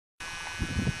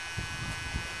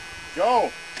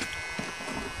Go.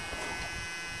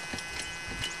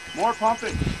 More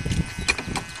pumping.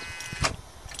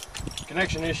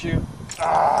 Connection issue.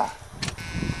 Ah.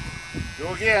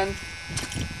 Go again.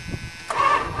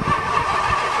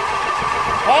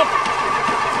 Pump.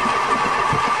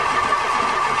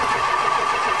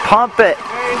 Pump it.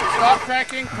 Okay, stop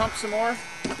cranking. Pump some more.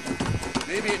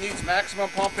 Maybe it needs maximum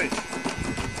pumpage.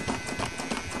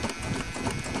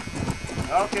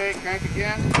 Okay, crank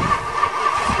again.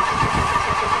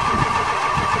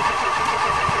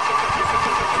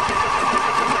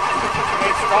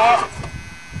 Okay, stop.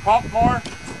 Pump more.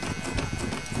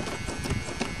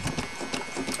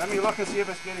 Let me look and see if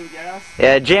it's getting gas.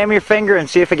 Yeah, jam your finger and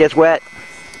see if it gets wet.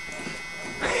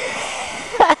 There's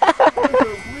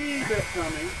a wee bit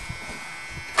coming.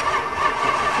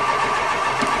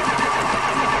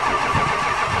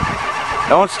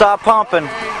 Don't stop pumping.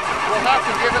 Okay, we'll have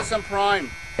to give it some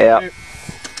prime. Yeah. Okay,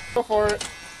 go for it.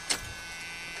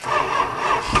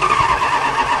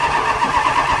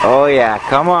 Oh yeah,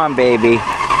 come on baby.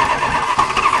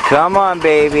 Come on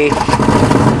baby.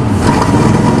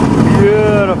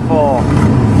 Beautiful.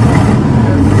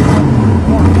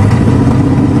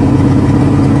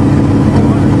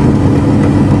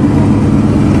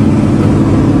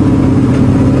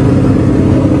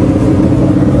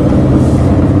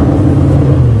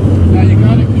 Now you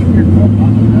gotta keep your foot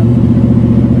on the pedal.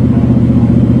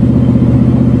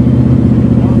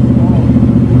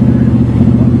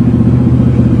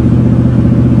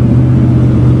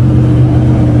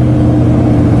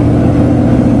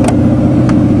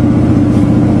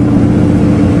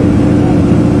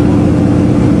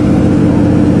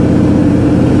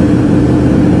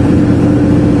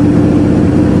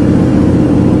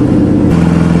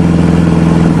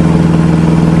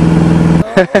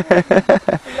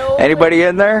 Anybody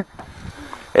in there?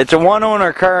 It's a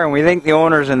one-owner car and we think the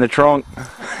owner's in the trunk.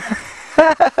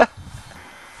 I've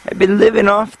been living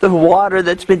off the water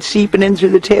that's been seeping in through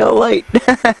the tail light.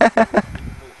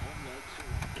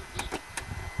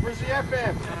 Where's the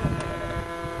FM?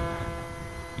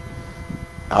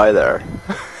 Hi there.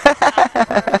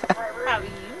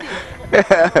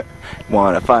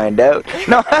 Want to find out?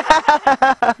 No.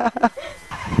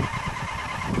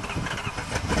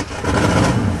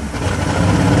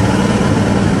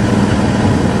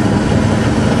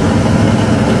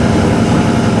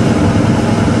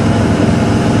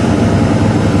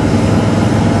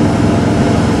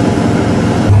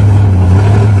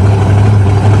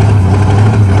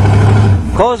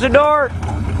 Close the door.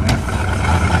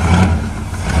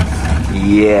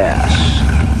 Yes.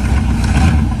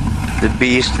 The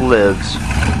beast lives.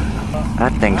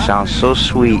 That thing sounds so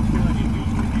sweet.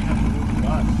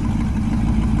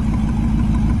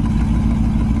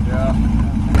 Yeah.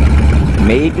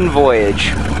 Maiden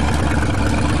voyage.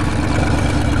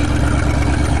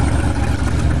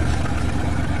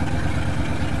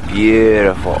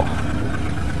 Beautiful.